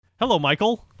Hello,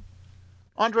 Michael.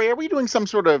 Andre, are we doing some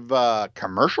sort of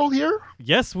commercial here?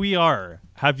 Yes, we are.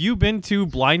 Have you been to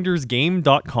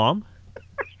blindersgame.com?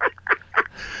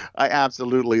 I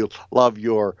absolutely love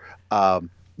your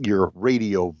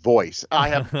radio voice. I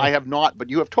have not,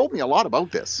 but you have told me a lot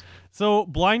about this. So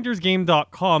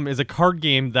blindersgame.com is a card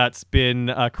game that's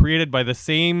been created by the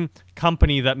same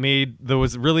company that made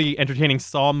those really entertaining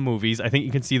Saw movies. I think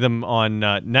you can see them on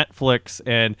Netflix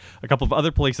and a couple of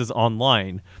other places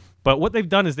online. But what they've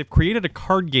done is they've created a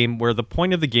card game where the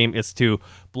point of the game is to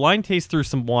blind taste through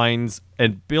some wines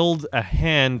and build a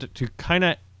hand to kind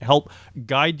of help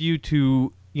guide you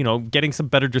to, getting some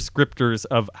better descriptors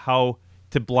of how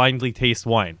to blindly taste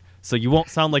wine. So you won't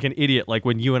sound like an idiot like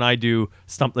when you and I do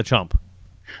Stump the Chump.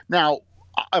 Now,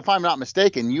 if I'm not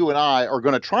mistaken, you and I are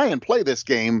going to try and play this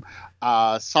game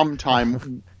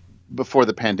sometime before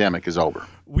the pandemic is over.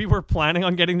 We were planning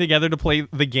on getting together to play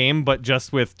the game, but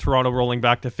just with Toronto rolling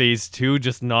back to phase 2,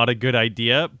 just not a good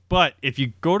idea. But if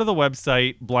you go to the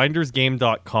website,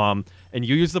 blindersgame.com, and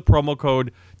you use the promo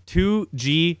code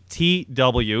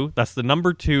 2GTW, that's the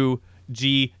number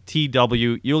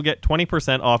 2GTW, you'll get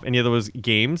 20% off any of those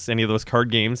games, any of those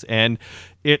card games, and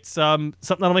it's something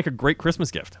that'll make a great Christmas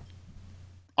gift.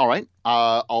 All right.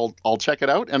 I'll check it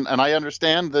out, and I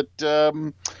understand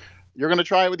that you're going to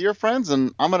try it with your friends,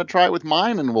 and I'm going to try it with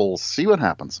mine, and we'll see what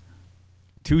happens.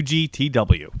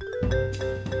 2GTW.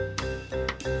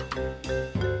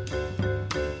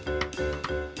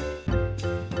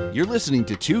 You're listening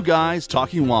to Two Guys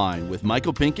Talking Wine with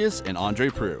Michael Pincus and Andre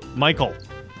Proulx. Michael.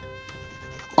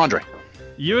 Andre.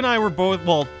 You and I were both,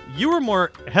 you were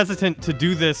more hesitant to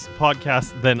do this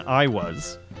podcast than I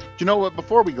was. Do you know what?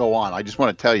 Before we go on, I just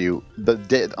want to tell you,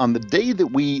 on the day that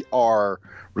we are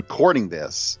recording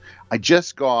this, I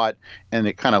just got, and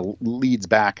it kind of leads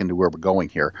back into where we're going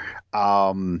here.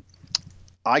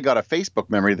 I got a Facebook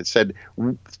memory that said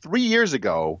 3 years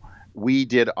ago, we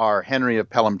did our Henry of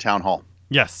Pelham Town Hall.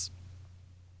 Yes.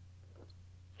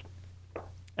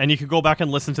 And you can go back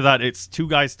and listen to that. It's Two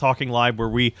Guys Talking Live, where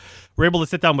we were able to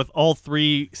sit down with all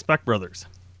three Speck brothers.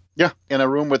 Yeah, in a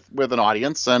room with an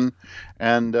audience, and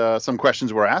some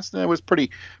questions were asked, and it was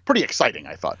pretty exciting,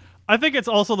 I thought. I think it's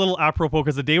also a little apropos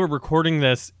because the day we're recording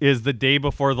this is the day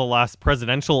before the last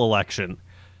presidential election.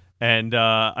 And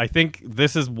I think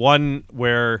this is one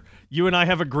where you and I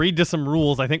have agreed to some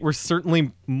rules. I think we're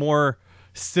certainly more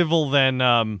civil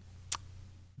than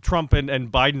Trump and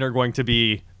Biden are going to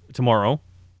be tomorrow.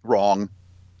 Wrong.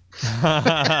 But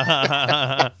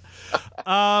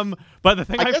the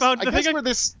thing I found... I guess where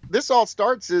this all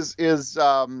starts is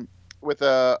with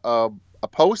a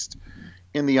post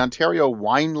in the Ontario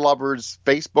Wine Lovers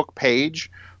Facebook page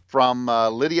from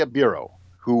Lydia Bureau,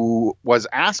 who was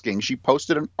asking, she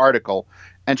posted an article,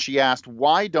 and she asked,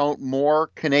 why don't more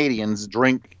Canadians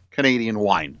drink Canadian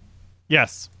wine?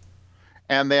 Yes.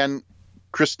 And then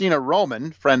Christina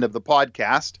Roman, friend of the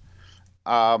podcast,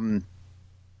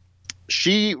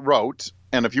 she wrote,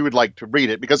 and if you would like to read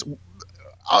it, because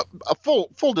a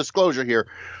full disclosure here,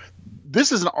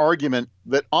 this is an argument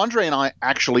that Andre and I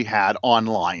actually had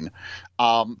online.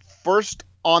 First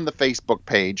on the Facebook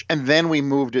page, and then we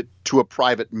moved it to a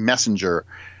private messenger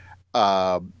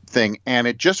thing, and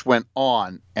it just went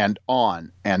on and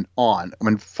on and on. I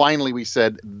mean, finally we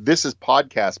said, this is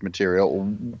podcast material.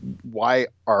 Why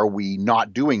are we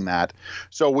not doing that?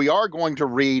 So we are going to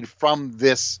read from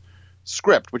this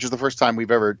script, which is the first time we've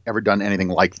ever done anything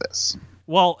like this.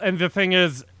 Well, and the thing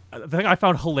I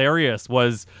found hilarious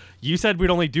was you said we'd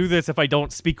only do this if I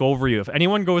don't speak over you. If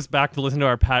anyone goes back to listen to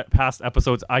our past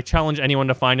episodes, I challenge anyone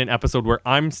to find an episode where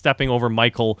I'm stepping over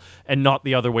Michael and not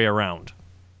the other way around.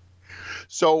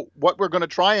 So what we're going to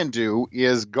try and do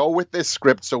is go with this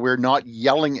script so we're not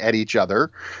yelling at each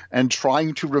other and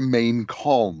trying to remain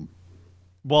calm.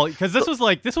 Well, because this was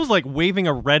like waving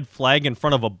a red flag in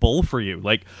front of a bull for you.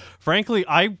 Like, frankly,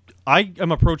 I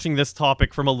am approaching this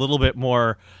topic from a little bit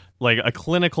more like a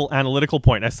clinical, analytical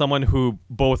point as someone who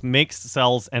both makes,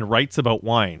 sells, and writes about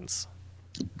wines.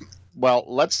 Well,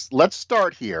 let's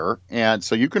start here, and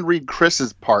so you can read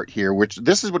Chris's part here, which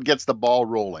this is what gets the ball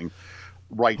rolling.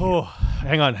 Right. Oh,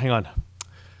 hang on.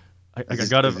 I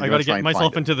gotta get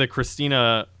myself into the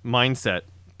Christina mindset,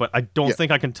 but I don't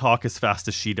think I can talk as fast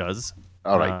as she does.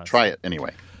 All right, try it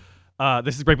anyway.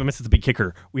 This is great, but misses the big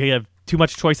kicker. We have too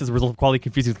much choice as a result of quality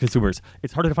confusing consumers.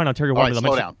 It's harder to find Ontario wine.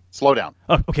 All right, slow down.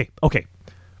 Oh, okay.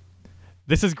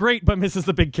 This is great, but misses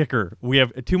the big kicker. We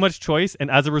have too much choice,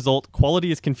 and as a result,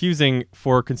 quality is confusing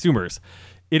for consumers.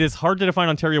 It is hard to define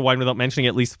Ontario wine without mentioning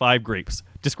at least 5 grapes.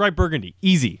 Describe Burgundy.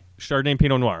 Easy. Chardonnay and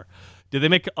Pinot Noir. Do they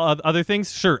make other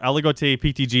things? Sure, Aligoté,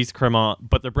 PTGs, Cremant,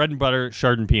 but their bread and butter,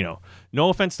 Chard and Pinot. No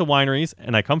offense to wineries,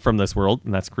 and I come from this world,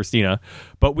 and that's Christina,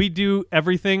 but we do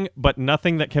everything but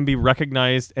nothing that can be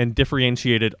recognized and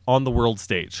differentiated on the world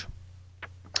stage.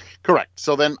 Correct.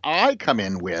 So then I come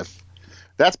in with,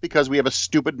 that's because we have a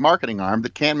stupid marketing arm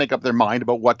that can't make up their mind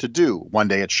about what to do. One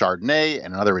day it's Chardonnay,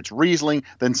 and another it's Riesling,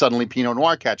 then suddenly Pinot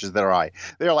Noir catches their eye.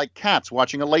 They are like cats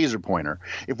watching a laser pointer.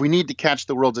 If we need to catch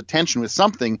the world's attention with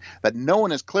something that no one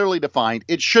has clearly defined,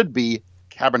 it should be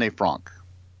Cabernet Franc.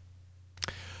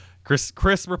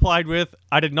 Chris replied with,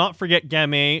 I did not forget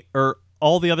Gamay or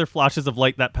all the other flashes of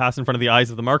light that pass in front of the eyes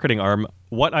of the marketing arm.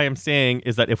 What I am saying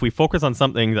is that if we focus on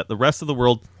something that the rest of the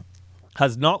world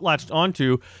has not latched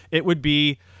onto, it would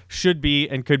be, should be,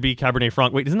 and could be Cabernet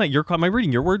Franc. Wait, isn't that your... Am I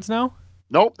reading your words now?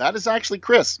 Nope, that is actually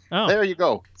Chris. Oh. There you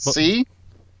go. But, see?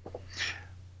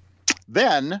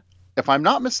 Then, if I'm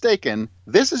not mistaken,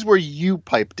 this is where you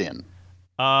piped in.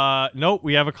 No,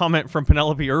 we have a comment from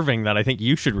Penelope Irving that I think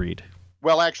you should read.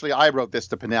 Well, actually, I wrote this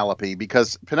to Penelope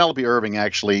because Penelope Irving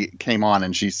actually came on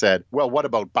and she said, well, what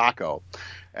about Baco?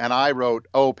 And I wrote,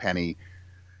 oh, Penny,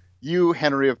 you,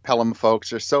 Henry of Pelham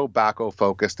folks, are so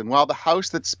Baco-focused, and while the house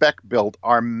that Speck built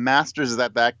are masters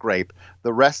at that grape,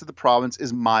 the rest of the province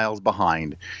is miles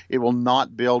behind. It will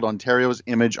not build Ontario's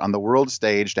image on the world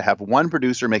stage to have one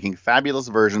producer making fabulous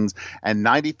versions and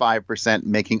 95%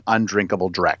 making undrinkable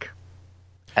Drek.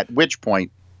 At which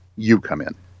point, you come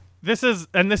in. This is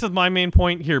my main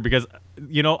point here because,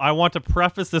 I want to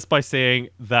preface this by saying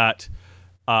that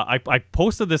I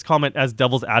posted this comment as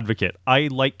devil's advocate. I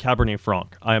like Cabernet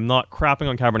Franc. I am not crapping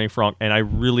on Cabernet Franc, and I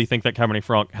really think that Cabernet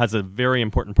Franc has a very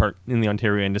important part in the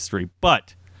Ontario industry.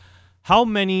 But how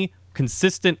many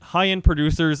consistent high-end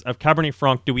producers of Cabernet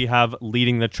Franc do we have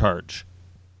leading the charge?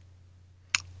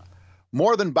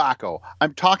 More than Baco,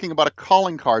 I'm talking about a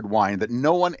calling card wine that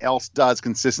no one else does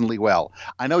consistently well.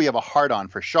 I know you have a hard-on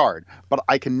for Chard, but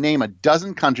I can name a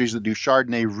dozen countries that do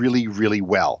Chardonnay really, really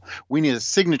well. We need a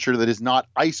signature that is not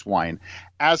ice wine.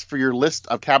 As for your list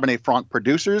of Cabernet Franc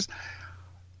producers,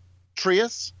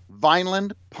 Trius,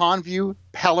 Vineland, Pondview,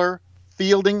 Peller,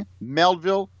 Fielding,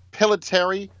 Melville,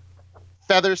 Pillitteri,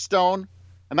 Featherstone,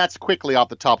 and that's quickly off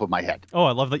the top of my head. Oh,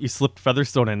 I love that you slipped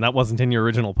Featherstone in. That wasn't in your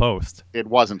original post. It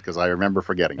wasn't because I remember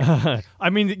forgetting it. I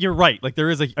mean, you're right. Like, there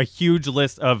is a huge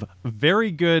list of very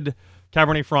good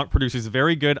Cabernet Franc producers.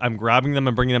 Very good. I'm grabbing them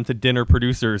and bringing them to dinner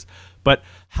producers. But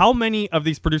how many of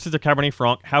these producers of Cabernet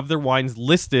Franc have their wines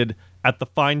listed at the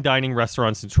fine dining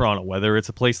restaurants in Toronto, whether it's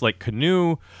a place like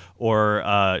Canoe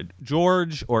or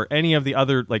George or any of the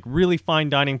other like really fine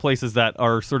dining places that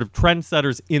are sort of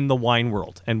trendsetters in the wine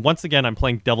world? And once again, I'm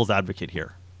playing devil's advocate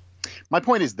here. My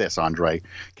point is this, Andre.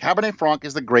 Cabernet Franc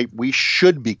is the grape we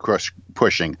should be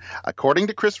pushing. According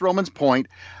to Chris Roman's point,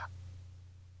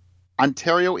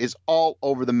 Ontario is all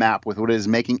over the map with what it is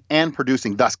making and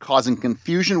producing, thus causing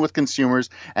confusion with consumers,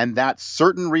 and that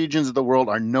certain regions of the world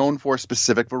are known for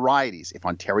specific varieties. If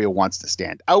Ontario wants to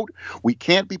stand out, we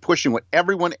can't be pushing what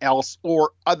everyone else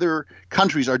or other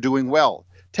countries are doing well.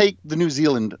 Take the New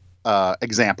Zealand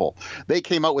example. They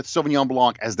came out with Sauvignon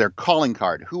Blanc as their calling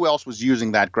card. Who else was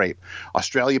using that grape?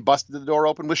 Australia busted the door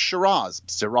open with Shiraz,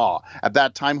 Syrah. At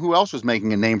that time, who else was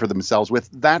making a name for themselves with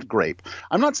that grape?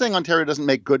 I'm not saying Ontario doesn't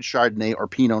make good Chardonnay or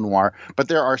Pinot Noir, but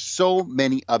there are so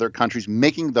many other countries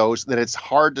making those that it's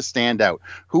hard to stand out.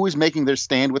 Who is making their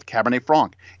stand with Cabernet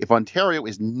Franc? If Ontario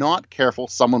is not careful,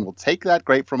 someone will take that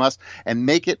grape from us and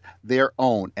make it their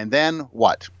own. And then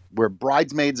what? We're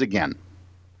bridesmaids again.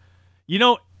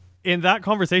 In that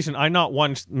conversation, I not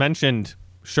once mentioned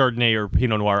Chardonnay or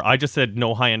Pinot Noir. I just said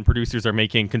no high-end producers are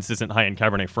making consistent high-end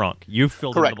Cabernet Franc. You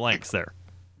filled in the blanks there.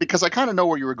 Because I kind of know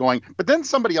where you were going. But then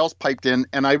somebody else piped in,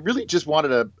 and I really just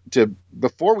wanted to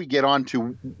before we get on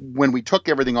to when we took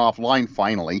everything offline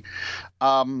finally,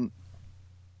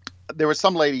 there was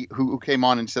some lady who came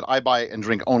on and said, I buy and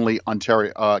drink only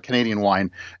Canadian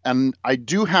wine. And I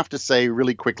do have to say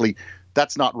really quickly,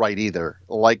 that's not right either.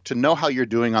 Like, to know how you're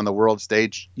doing on the world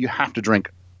stage, you have to drink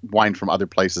wine from other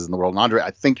places in the world. And Andre,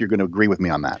 I think you're going to agree with me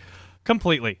on that.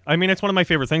 Completely. I mean, it's one of my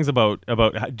favorite things about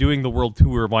doing the world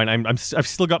tour of wine. I've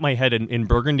still got my head in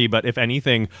Burgundy, but if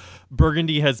anything,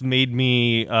 Burgundy has made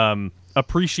me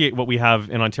appreciate what we have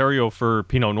in Ontario for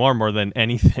Pinot Noir more than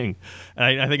anything.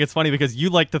 And I think it's funny because you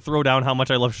like to throw down how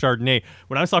much I love Chardonnay.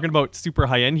 When I was talking about super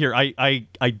high end here,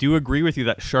 I do agree with you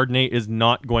that Chardonnay is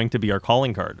not going to be our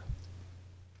calling card.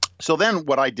 So then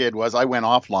what I did was I went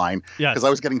offline because I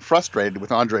was getting frustrated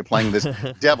with Andre playing this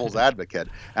devil's advocate.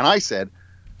 And I said,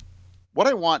 what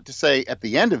I want to say at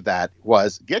the end of that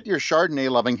was get your Chardonnay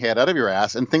loving head out of your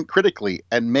ass and think critically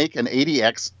and make an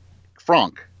 80X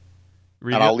Franc.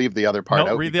 I'll leave the other part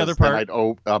out. Read the other then part. I'd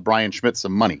owe Brian Schmidt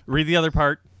some money. Read the other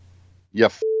part. You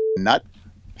nut.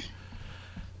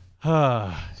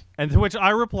 And to which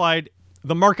I replied,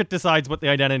 the market decides what the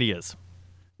identity is.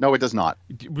 No, it does not.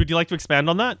 Would you like to expand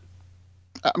on that?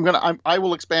 I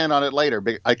will expand on it later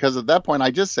because at that point I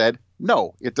just said,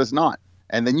 no, it does not.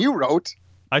 And then you wrote,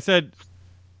 I said,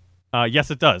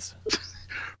 yes, it does.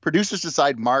 producers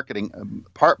decide, marketing.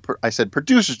 I said,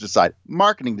 producers decide,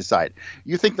 marketing decide.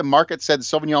 You think the market said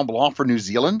Sauvignon Blanc for New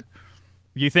Zealand?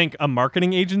 You think a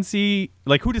marketing agency,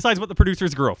 like who decides what the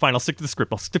producers grow? Fine, I'll stick to the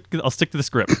script. I'll stick to the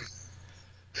script.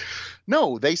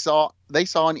 No, they saw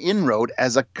an inroad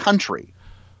as a country.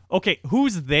 Okay,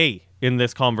 who's they in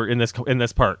this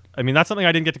part? I mean, that's something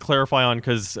I didn't get to clarify on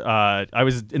because I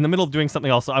was in the middle of doing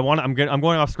something else. So I'm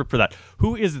going off script for that.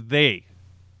 Who is they?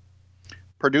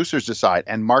 Producers decide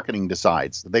and marketing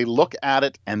decides. They look at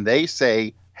it and they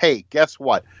say, hey, guess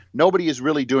what? Nobody is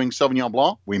really doing Sauvignon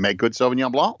Blanc. We make good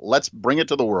Sauvignon Blanc. Let's bring it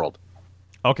to the world.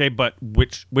 Okay, but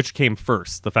which came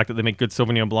first? The fact that they make good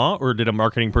Sauvignon Blanc, or did a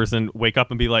marketing person wake up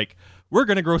and be like, we're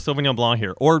going to grow Sauvignon Blanc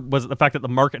here? Or was it the fact that the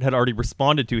market had already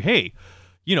responded to, hey,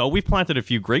 we've planted a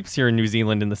few grapes here in New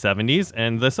Zealand in the 70s,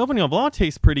 and the Sauvignon Blanc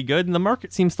tastes pretty good, and the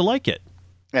market seems to like it.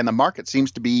 And the market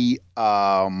seems to be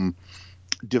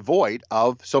devoid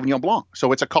of Sauvignon Blanc.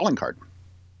 So it's a calling card.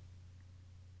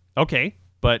 Okay,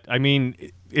 but I mean,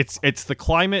 it's the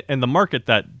climate and the market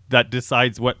that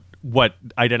decides what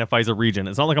identifies a region.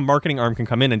 It's not like a marketing arm can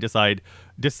come in and decide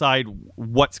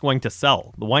what's going to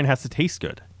sell. The wine has to taste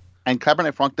good. And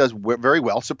Cabernet Franc does very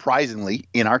well, surprisingly,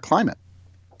 in our climate.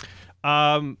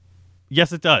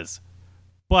 Yes, it does.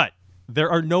 But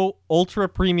there are no ultra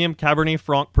premium Cabernet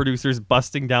Franc producers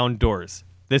busting down doors.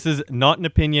 This is not an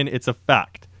opinion, it's a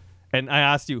fact. And I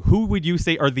asked you, who would you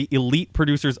say are the elite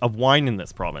producers of wine in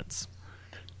this province?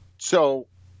 So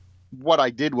what I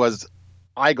did was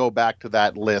I go back to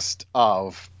that list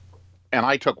of, and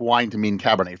I took wine to mean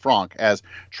Cabernet Franc as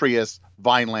Trius,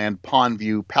 Vineland,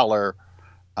 Pondview, Peller,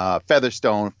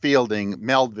 Featherstone, Fielding,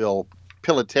 Melville,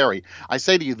 Pillitteri. I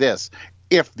say to you this,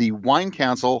 if the Wine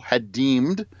Council had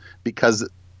deemed, because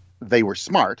they were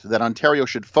smart, that Ontario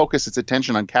should focus its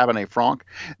attention on Cabernet Franc,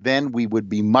 then we would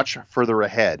be much further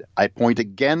ahead. I point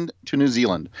again to New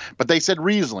Zealand. But they said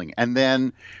Riesling, and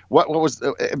then what was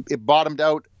it bottomed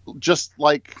out just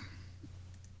like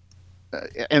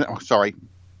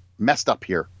messed up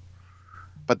here.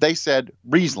 But they said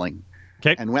Riesling.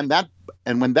 Okay. And when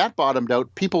that bottomed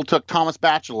out, people took Thomas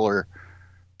Batchelor.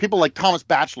 People like Thomas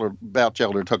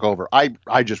Batchelor took over.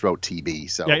 I just wrote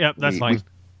TB, so yeah, that's fine.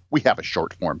 We have a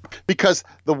short form because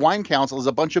the Wine Council is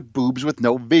a bunch of boobs with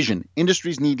no vision.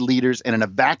 Industries need leaders, and in a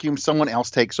vacuum, someone else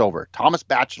takes over. Thomas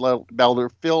Batchelor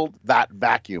filled that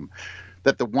vacuum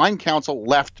that the Wine Council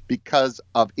left because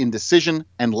of indecision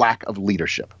and lack of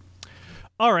leadership.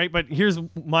 All right, but here's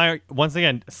my, once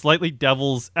again, slightly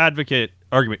devil's advocate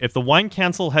argument. If the Wine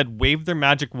Council had waved their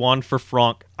magic wand for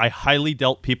Franc, I highly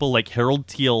doubt people like Harold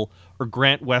Teal or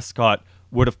Grant Westcott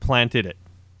would have planted it.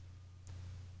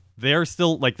 They're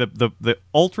still like the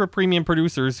ultra premium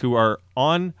producers who are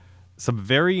on some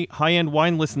very high end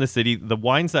wine lists in the city. The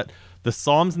wines that the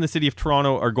Somms in the city of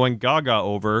Toronto are going gaga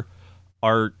over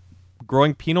are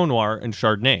growing Pinot Noir and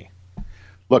Chardonnay.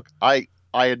 Look, I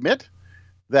admit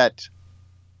that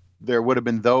there would have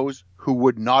been those who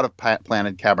would not have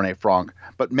planted Cabernet Franc,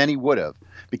 but many would have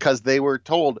because they were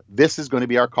told this is going to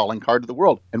be our calling card to the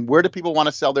world. And where do people want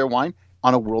to sell their wine?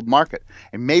 On a world market.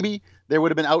 And maybe there would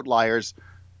have been outliers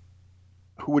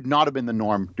who would not have been the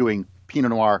norm doing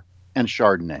Pinot Noir and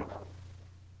Chardonnay.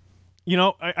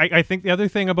 I think the other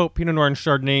thing about Pinot Noir and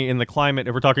Chardonnay in the climate,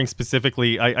 if we're talking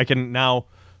specifically, I can now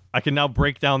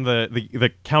break down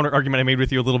the counter argument I made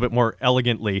with you a little bit more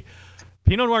elegantly.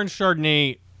 Pinot Noir and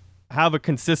Chardonnay have a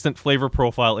consistent flavor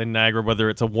profile in Niagara, whether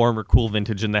it's a warm or cool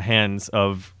vintage in the hands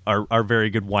of our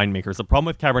very good winemakers. The problem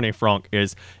with Cabernet Franc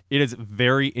is it is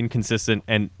very inconsistent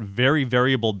and very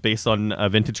variable based on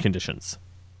vintage conditions.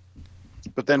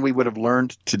 But then we would have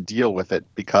learned to deal with it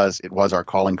because it was our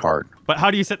calling card. But how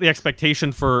do you set the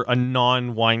expectation for a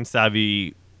non-wine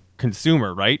savvy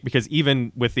consumer, right? Because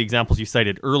even with the examples you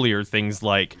cited earlier, things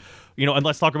like, and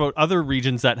let's talk about other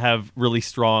regions that have really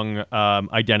strong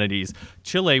identities.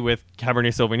 Chile with Cabernet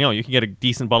Sauvignon, you can get a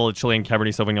decent bottle of Chilean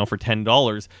Cabernet Sauvignon for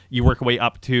 $10. You work your way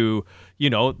up to,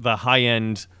 the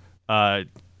high-end Cabernet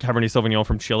Sauvignon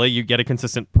from Chile, you get a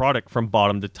consistent product from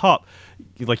bottom to top.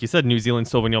 Like you said, New Zealand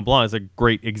Sauvignon Blanc is a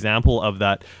great example of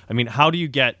that. I mean, how do you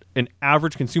get an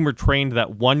average consumer trained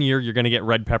that one year you're going to get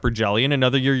red pepper jelly and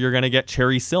another year you're going to get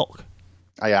cherry silk?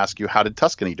 I ask you, how did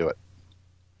Tuscany do it?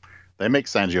 They make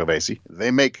Sangiovese.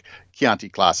 They make Chianti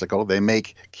Classico. They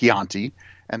make Chianti,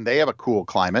 and they have a cool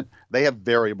climate. They have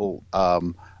variable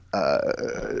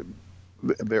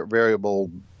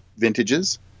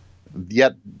vintages.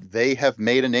 Yet they have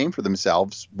made a name for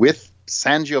themselves with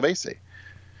Sangiovese,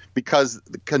 because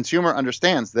the consumer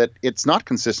understands that it's not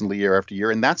consistently year after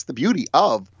year, and that's the beauty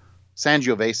of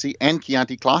Sangiovese and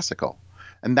Chianti Classico.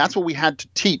 And that's what we had to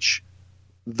teach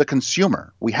the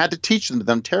consumer. We had to teach them that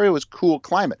Ontario is cool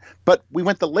climate, but we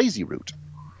went the lazy route.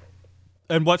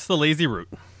 And what's the lazy route?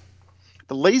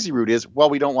 The lazy route is, well,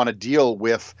 we don't want to deal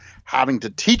with having to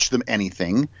teach them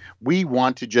anything. We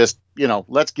want to just,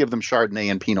 let's give them Chardonnay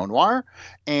and Pinot Noir,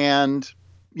 and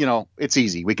it's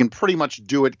easy. We can pretty much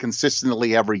do it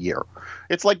consistently every year.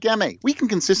 It's like Gamay. We can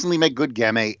consistently make good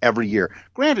Gamay every year.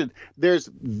 Granted, there's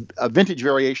a vintage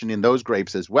variation in those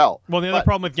grapes as well. Well, the other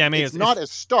problem with Gamay is not as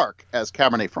stark as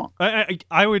Cabernet Franc.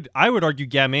 I would argue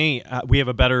Gamay, we have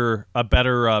a better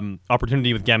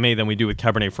opportunity with Gamay than we do with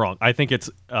Cabernet Franc. I think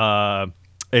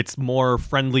it's more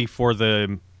friendly for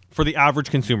the average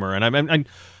consumer, and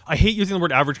I hate using the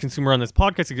word average consumer on this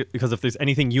podcast, because if there's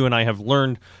anything you and I have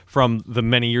learned from the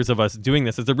many years of us doing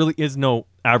this, is there really is no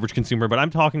average consumer. But I'm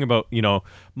talking about,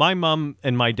 my mom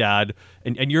and my dad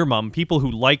and your mom, people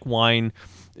who like wine,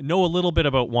 know a little bit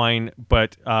about wine,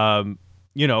 but, don't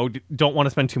want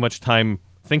to spend too much time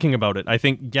thinking about it. I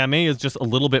think Gamay is just a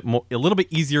little bit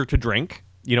easier to drink.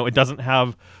 It doesn't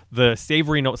have the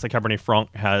savory notes that Cabernet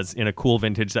Franc has in a cool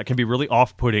vintage that can be really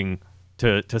off-putting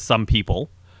to some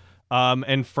people.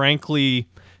 And frankly,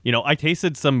 I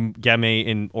tasted some Gamay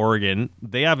in Oregon.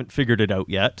 They haven't figured it out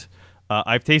yet.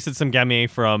 I've tasted some Gamay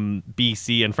from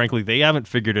BC, and frankly, they haven't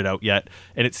figured it out yet.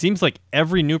 And it seems like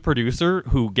every new producer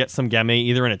who gets some Gamay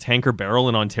either in a tank or barrel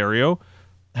in Ontario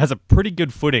has a pretty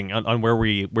good footing on where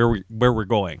we're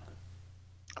going.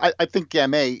 I think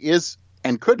Gamay is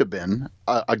and could have been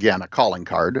again a calling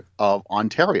card of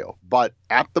Ontario, but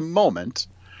at the moment,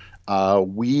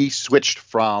 we switched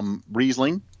from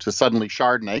Riesling to suddenly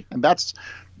Chardonnay, and that's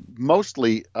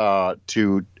mostly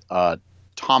to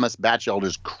Thomas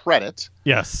Batchelder's credit.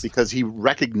 Yes. Because he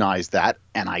recognized that,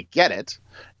 and I get it,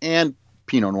 and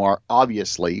Pinot Noir,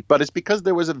 obviously, but it's because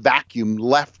there was a vacuum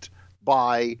left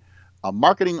by a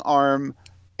marketing arm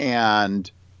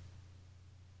and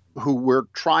who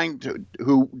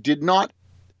did not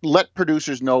let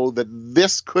producers know that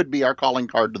this could be our calling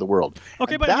card to the world.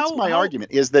 Okay, and but that's my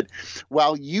argument, is that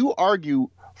while you argue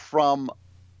from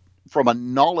a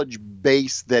knowledge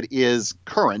base that is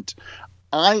current,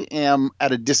 I am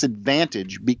at a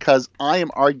disadvantage because I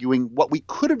am arguing what we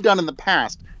could have done in the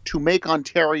past to make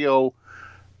Ontario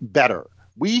better.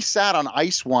 We sat on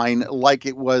ice wine like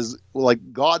it was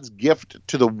like God's gift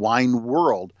to the wine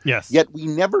world. Yes. Yet we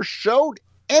never showed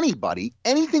anybody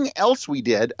anything else we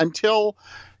did until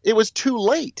it was too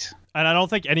late. And I don't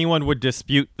think anyone would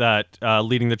dispute that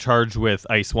leading the charge with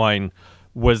ice wine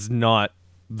was not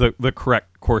the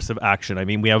correct course of action. I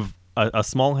mean, we have a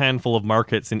small handful of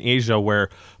markets in Asia where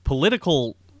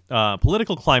political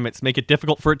climates make it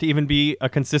difficult for it to even be a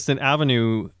consistent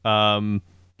avenue,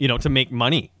 to make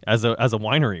money as a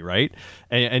winery, right?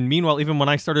 And meanwhile, even when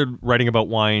I started writing about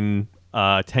wine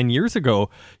 10 years ago,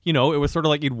 it was sort of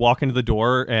like you'd walk into the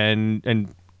door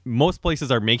and most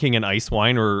places are making an ice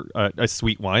wine or a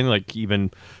sweet wine, like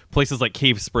even places like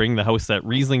Cave Spring, the house that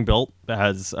Riesling built,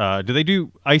 has. Do they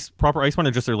do proper ice wine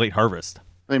or just their late harvest?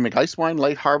 They make ice wine,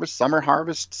 late harvest, summer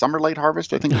late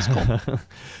harvest, I think it's called.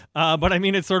 But I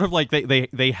mean, it's sort of like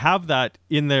they have that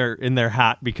in their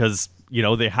hat because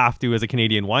they have to as a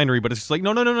Canadian winery. But it's just like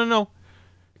no.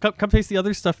 Come taste the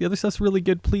other stuff. The other stuff's really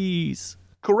good, please.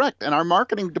 Correct. And our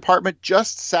marketing department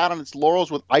just sat on its laurels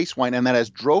with ice wine, and that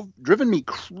has driven me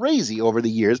crazy over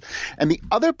the years. And the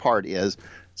other part is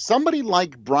somebody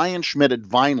like Brian Schmidt at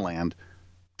Vineland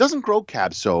doesn't grow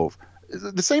Cab Sauv.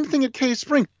 The same thing at Cave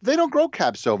Spring. They don't grow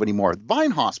Cab Sauv anymore.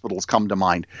 Vine hospitals come to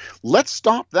mind. Let's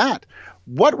stop that.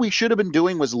 What we should have been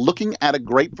doing was looking at a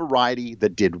grape variety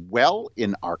that did well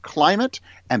in our climate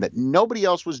and that nobody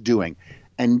else was doing.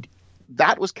 And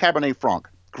that was Cabernet Franc.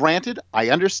 Granted, I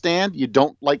understand you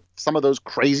don't like some of those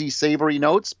crazy savory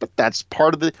notes, but that's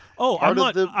part of the. Oh, I'm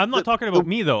not talking about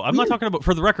me though. I'm not talking about,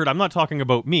 for the record, I'm not talking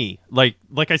about me. Like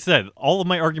I said, all of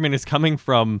my argument is coming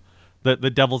from the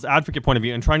devil's advocate point of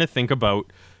view and trying to think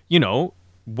about,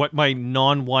 what my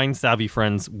non-wine savvy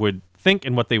friends would think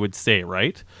and what they would say,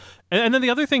 right? And then the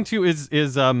other thing too is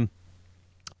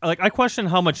I question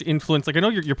how much influence, I know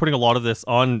you're putting a lot of this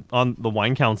on the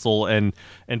Wine Council and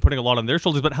putting a lot on their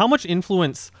shoulders, but how much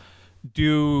influence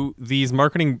do these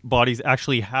marketing bodies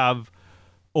actually have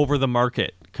over the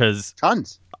market? Because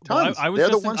tons. Tons. I was they're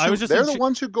just the ones I who was just they're the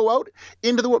ones who go out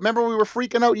into the. Remember, we were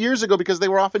freaking out years ago because they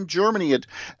were off in Germany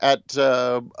at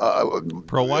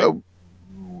Pro Wine.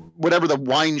 Whatever the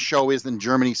wine show is in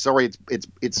Germany. Sorry, it's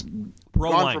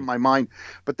Pro gone Wine. from my mind.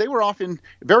 But they were off in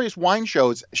various wine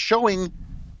shows showing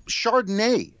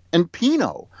Chardonnay and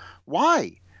Pinot.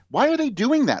 Why? Why are they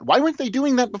doing that? Why weren't they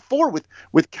doing that before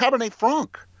with Cabernet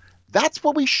Franc? That's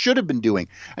what we should have been doing.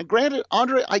 And granted,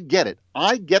 Andre, I get it.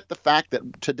 I get the fact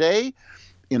that today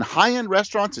in high-end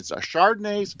restaurants, it's our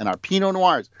Chardonnays and our Pinot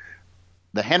Noirs.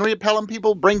 The Henry Pelham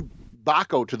people bring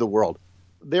Baco to the world.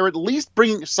 They're at least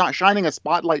shining a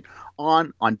spotlight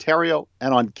on Ontario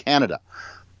and on Canada.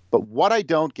 But what I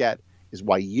don't get is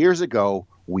why years ago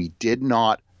we did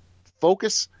not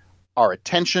focus our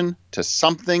attention to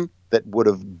something that would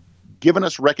have given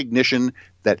us recognition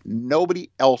that nobody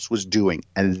else was doing.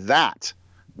 And that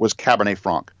was Cabernet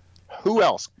Franc. Who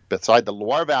else beside the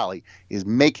Loire Valley is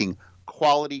making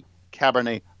quality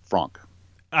Cabernet Franc?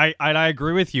 I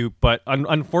agree with you, but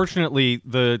unfortunately,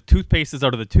 the toothpaste is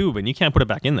out of the tube, and you can't put it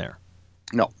back in there.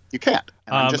 No, you can't.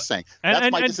 And I'm just saying. That's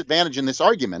my disadvantage in this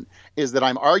argument, is that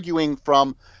I'm arguing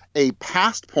from a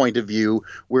past point of view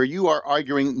where you are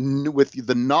arguing with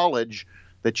the knowledge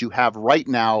that you have right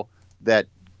now that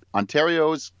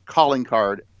Ontario's calling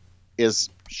card is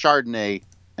Chardonnay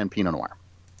and Pinot Noir.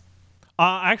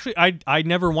 Actually, I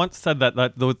never once said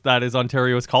that is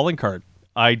Ontario's calling card.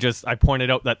 I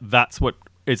pointed out that that's what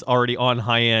is already on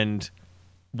high-end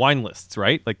wine lists,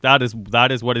 right? Like that is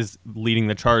what is leading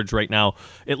the charge right now,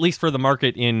 at least for the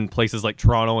market in places like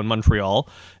Toronto and Montreal.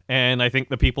 And I think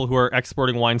the people who are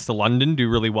exporting wines to London do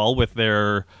really well with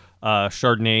their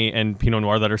Chardonnay and Pinot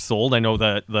Noir that are sold. I know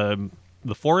that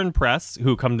the foreign press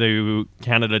who come to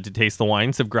Canada to taste the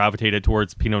wines have gravitated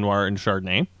towards Pinot Noir and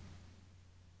Chardonnay.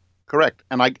 Correct.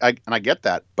 And I get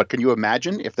that. But can you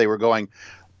imagine if they were going,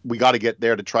 we got to get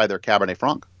there to try their Cabernet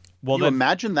Franc? Well, can you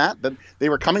imagine that they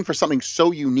were coming for something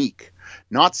so unique,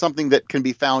 not something that can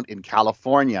be found in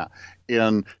California,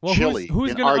 in Chile,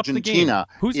 in Argentina,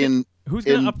 who's going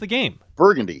to up the game?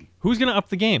 Burgundy. Who's going to up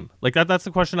the game? Like that's the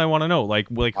question I want to know. Like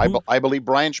who? I believe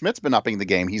Brian Schmidt's been upping the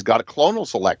game. He's got a clonal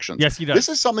selection. Yes, he does. This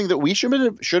is something that we should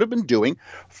have been doing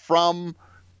from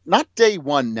not day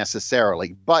one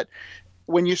necessarily, but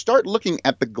when you start looking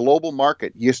at the global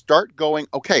market, you start going,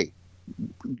 okay,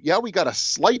 yeah, we got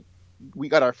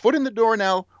our foot in the door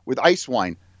now with ice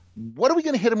wine. What are we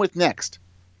going to hit him with next?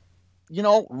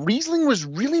 Riesling was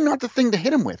really not the thing to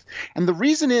hit him with. And the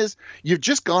reason is you've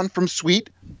just gone from sweet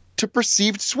to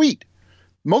perceived sweet.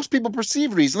 Most people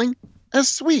perceive Riesling as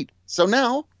sweet. So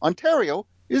now Ontario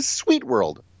is Sweet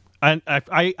World. And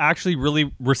I actually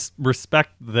really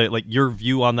respect your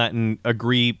view on that and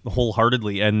agree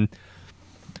wholeheartedly. And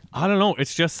I don't know,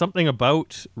 it's just something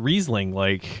about Riesling.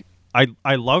 Like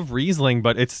I love Riesling,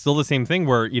 but it's still the same thing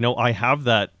where, I have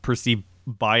that perceived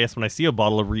bias when I see a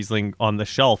bottle of Riesling on the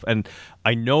shelf, and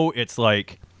I know it's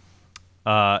like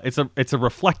it's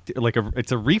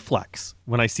a reflex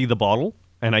when I see the bottle,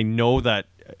 and I know that,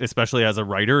 especially as a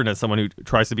writer and as someone who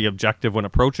tries to be objective when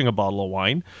approaching a bottle of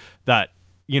wine, that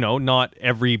not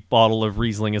every bottle of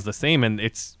Riesling is the same, and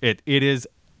it is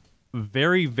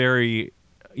very, very,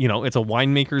 it's a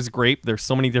winemaker's grape. There's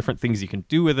so many different things you can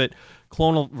do with it,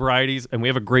 clonal varieties, and we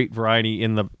have a great variety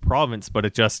in the province, but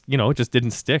it just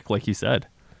didn't stick, like you said.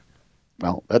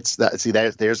 Well, that's that. See,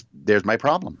 there's my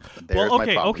problem.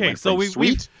 Okay. So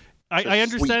I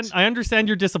understand. Sweet. I understand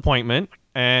your disappointment,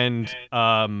 and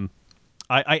I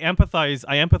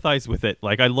empathize with it.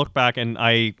 Like, I look back and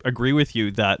I agree with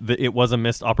you that it was a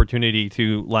missed opportunity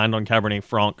to land on Cabernet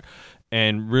Franc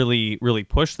and really, really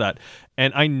push that.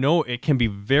 And I know it can be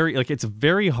it's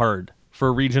very hard for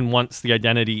a region once the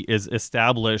identity is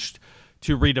established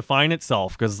to redefine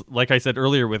itself. Because like I said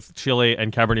earlier with Chile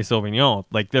and Cabernet Sauvignon,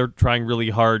 like they're trying really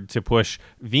hard to push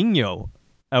Vinho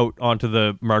out onto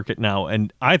the market now.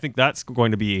 And I think that's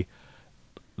going to be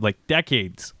like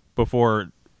decades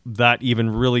before that even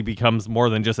really becomes more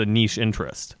than just a niche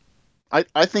interest.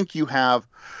 I think you have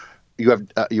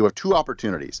two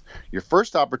opportunities. Your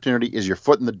first opportunity is your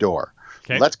foot in the door.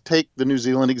 Okay. Let's take the New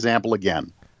Zealand example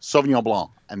again. Sauvignon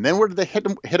Blanc. And then what did they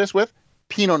hit us with?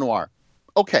 Pinot Noir.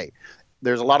 Okay.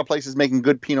 There's a lot of places making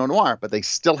good Pinot Noir, but they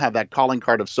still have that calling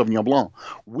card of Sauvignon Blanc.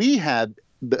 We had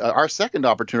our second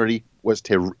opportunity was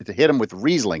to hit them with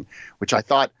Riesling, which I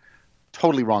thought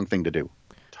totally wrong thing to do.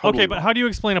 Totally but wrong. how do you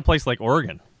explain a place like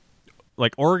Oregon?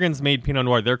 Like, Oregon's made Pinot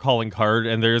Noir their calling card,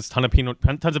 and there's tons of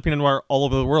Pinot Noir all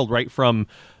over the world, right from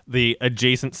the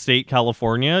adjacent state,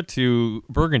 California, to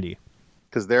Burgundy.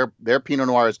 Because their Pinot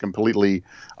Noir is completely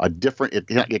a different.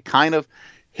 It kind of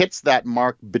hits that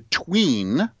mark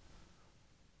between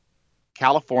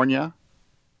California,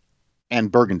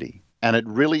 and Burgundy. And it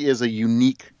really is a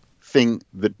unique thing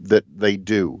that they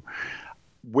do.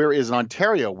 Whereas in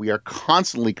Ontario, we are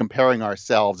constantly comparing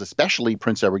ourselves, especially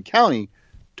Prince Edward County,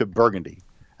 to Burgundy.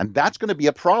 And that's going to be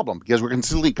a problem because we're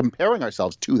consistently comparing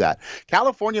ourselves to that.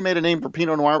 California made a name for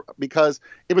Pinot Noir because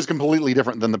it was completely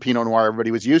different than the Pinot Noir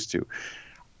everybody was used to.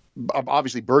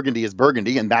 Obviously, Burgundy is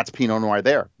Burgundy, and that's Pinot Noir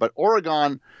there. But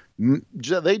Oregon,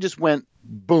 they just went,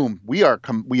 boom, we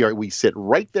sit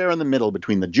right there in the middle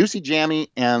between the juicy, jammy,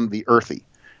 and the earthy.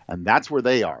 And that's where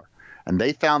they are. And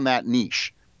they found that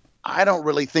niche. I don't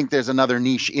really think there's another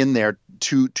niche in there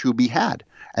to be had.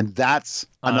 And that's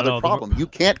another problem. You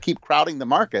can't keep crowding the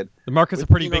market. The market's a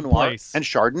pretty big place. And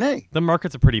Chardonnay. The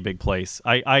market's a pretty big place.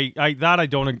 I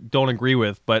don't agree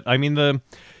with. But I mean,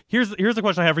 here's the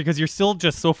question I have, because you're still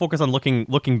just so focused on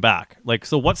looking back. Like,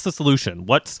 so what's the solution?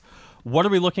 What are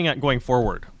we looking at going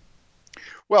forward?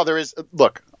 Well,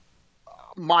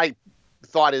 my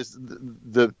thought is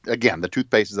the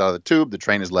toothpaste is out of the tube, the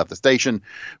train has left the station,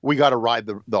 we got to ride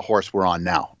the horse we're on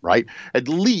now, right? At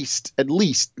least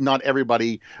not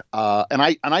everybody,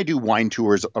 and I do wine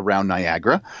tours around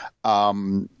Niagara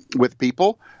with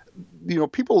people.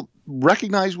 People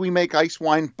recognize we make ice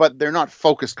wine, but they're not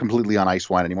focused completely on ice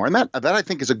wine anymore, and that I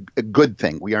think is a good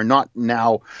thing. We are not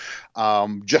now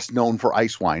just known for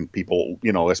ice wine. People,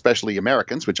 especially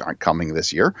Americans, which aren't coming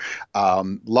this year,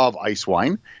 love ice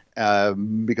wine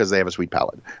because they have a sweet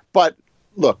palate. But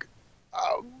look,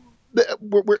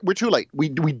 we're too late. We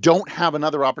don't have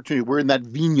another opportunity. We're in that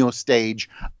vino stage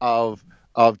of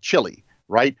Chile,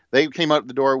 right? They came out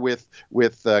the door with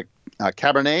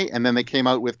Cabernet, and then they came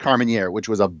out with Carmenere, which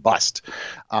was a bust.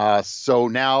 So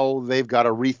now they've got to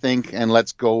rethink, and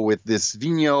let's go with this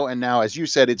Vino. And now, as you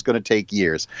said, it's going to take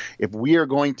years. If we are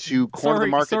going to corner the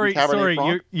market in Cabernet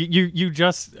Franc, you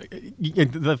just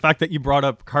the fact that you brought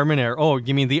up Carmenere. Oh,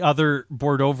 you mean the other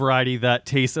Bordeaux variety that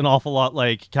tastes an awful lot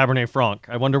like Cabernet Franc?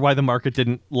 I wonder why the market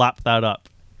didn't lap that up.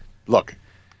 Look,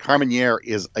 Carmenere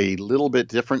is a little bit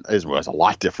different, a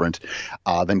lot different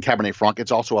than Cabernet Franc.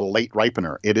 It's also a late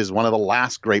ripener. It is one of the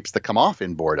last grapes that come off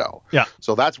in Bordeaux. Yeah.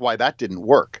 So that's why that didn't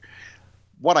work.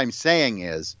 What I'm saying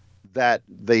is that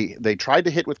they tried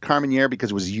to hit with Carmenere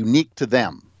because it was unique to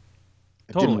them.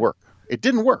 It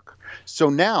didn't work. So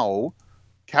now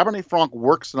Cabernet Franc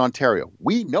works in Ontario.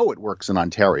 We know it works in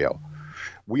Ontario.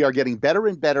 We are getting better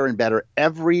and better and better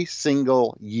every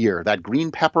single year. That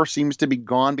green pepper seems to be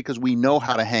gone because we know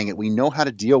how to hang it. We know how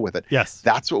to deal with it. Yes.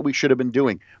 That's what we should have been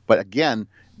doing. But again,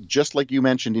 just like you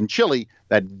mentioned in Chile,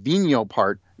 that vino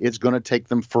part is going to take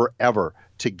them forever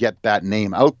to get that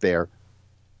name out there.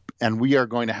 And we are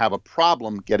going to have a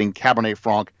problem getting Cabernet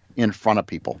Franc in front of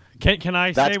people. Can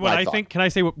I say what I think? Can I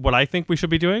say what I think we should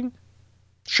be doing?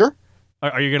 Sure.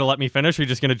 Are you going to let me finish, or are you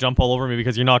just going to jump all over me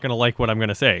because you're not going to like what I'm going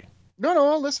to say?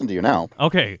 No, I'll listen to you now.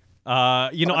 Okay.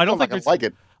 I don't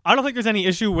think there's any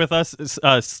issue with us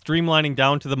streamlining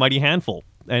down to the mighty handful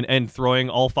and throwing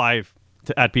all five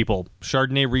at people: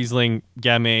 Chardonnay, Riesling,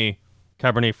 Gamay,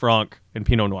 Cabernet Franc, and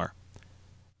Pinot Noir,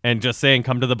 and just saying,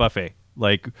 come to the buffet.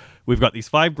 Like, we've got these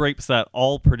 5 grapes that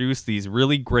all produce these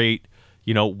really great,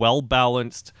 well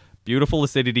balanced, beautiful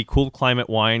acidity, cool climate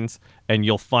wines, and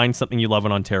you'll find something you love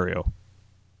in Ontario.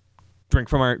 Drink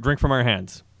from our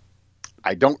hands.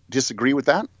 I don't disagree with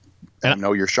that. I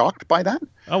know you're shocked by that.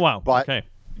 Oh, wow. But okay.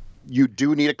 You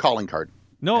do need a calling card.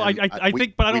 No, I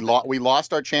think, but I don't. We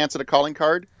lost our chance at a calling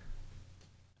card.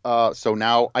 So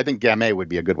now I think Gamay would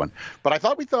be a good one. But I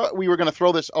thought we were going to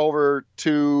throw this over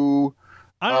to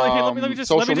let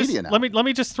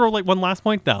me just throw like one last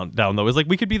point down though. Is like,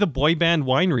 we could be the boy band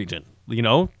wine region.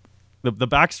 The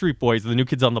Backstreet Boys, the New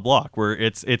Kids on the Block, where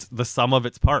it's the sum of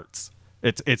its parts.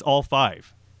 It's all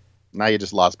 5. Now you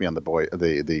just lost me on the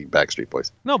Backstreet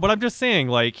Boys. No, but I'm just saying,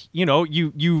 like,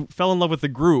 you fell in love with the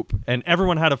group, and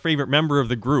everyone had a favorite member of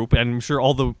the group, and I'm sure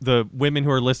all the women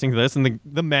who are listening to this and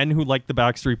the men who like the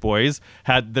Backstreet Boys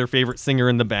had their favorite singer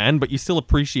in the band, but you still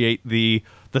appreciate the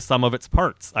sum of its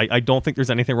parts. I don't think there's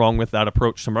anything wrong with that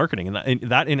approach to marketing, and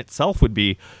that in itself would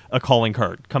be a calling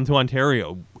card. Come to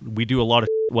Ontario. We do a lot of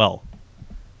well.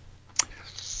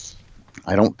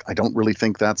 I don't really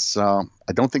think that's I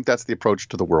don't think that's the approach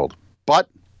to the world. But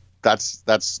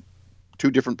that's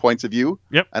 2 different points of view.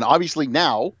 Yep. And obviously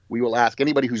now we will ask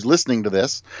anybody who's listening to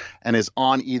this and is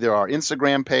on either our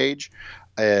Instagram page,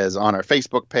 is on our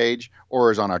Facebook page,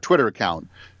 or is on our Twitter account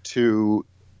to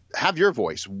have your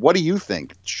voice. What do you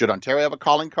think? Should Ontario have a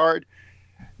calling card?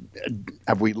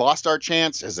 Have we lost our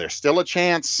chance? Is there still a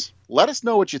chance? Let us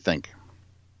know what you think.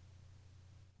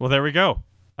 Well, there we go.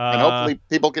 And hopefully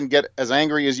people can get as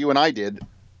angry as you and I did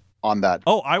on that.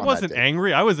 Oh, I on that wasn't day.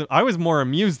 angry. I was more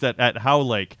amused at how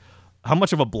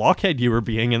much of a blockhead you were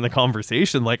being in the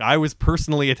conversation. Like, I was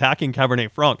personally attacking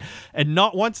Cabernet Franc, and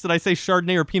not once did I say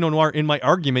Chardonnay or Pinot Noir in my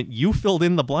argument. You filled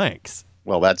in the blanks.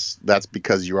 Well, that's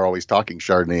because you're always talking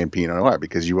Chardonnay and Pinot Noir,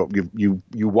 because you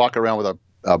walk around with a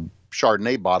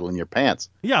Chardonnay bottle in your pants.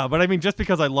 Yeah, but I mean, just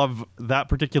because I love that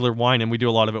particular wine and we do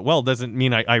a lot of it well, doesn't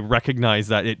mean I recognize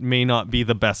that it may not be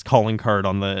the best calling card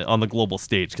on the global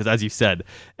stage. Because as you said,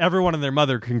 everyone and their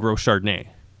mother can grow Chardonnay.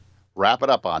 Wrap it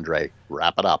up, Andre.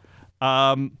 Wrap it up.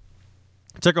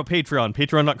 Check out Patreon,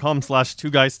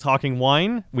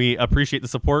 patreon.com/2guystalkingwine. We appreciate the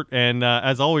support. And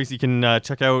as always, you can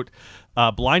check out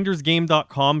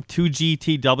blindersgame.com,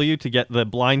 2GTW, to get the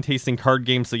blind tasting card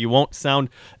game so you won't sound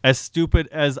as stupid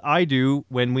as I do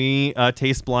when we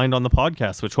taste blind on the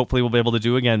podcast, which hopefully we'll be able to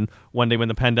do again one day when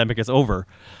the pandemic is over.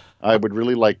 I would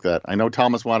really like that. I know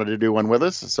Thomas wanted to do one with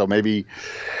us, so maybe...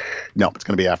 No, it's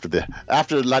going to be after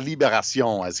La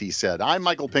Libération, as he said. I'm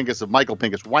Michael Pinkus of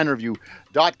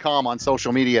MichaelPincusWineReview.com on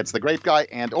social media. It's The Grape Guy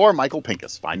or Michael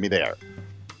Pinkus. Find me there.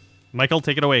 Michael,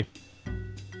 take it away.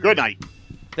 Good night.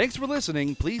 Thanks for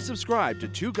listening. Please subscribe to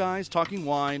Two Guys Talking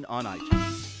Wine on iTunes.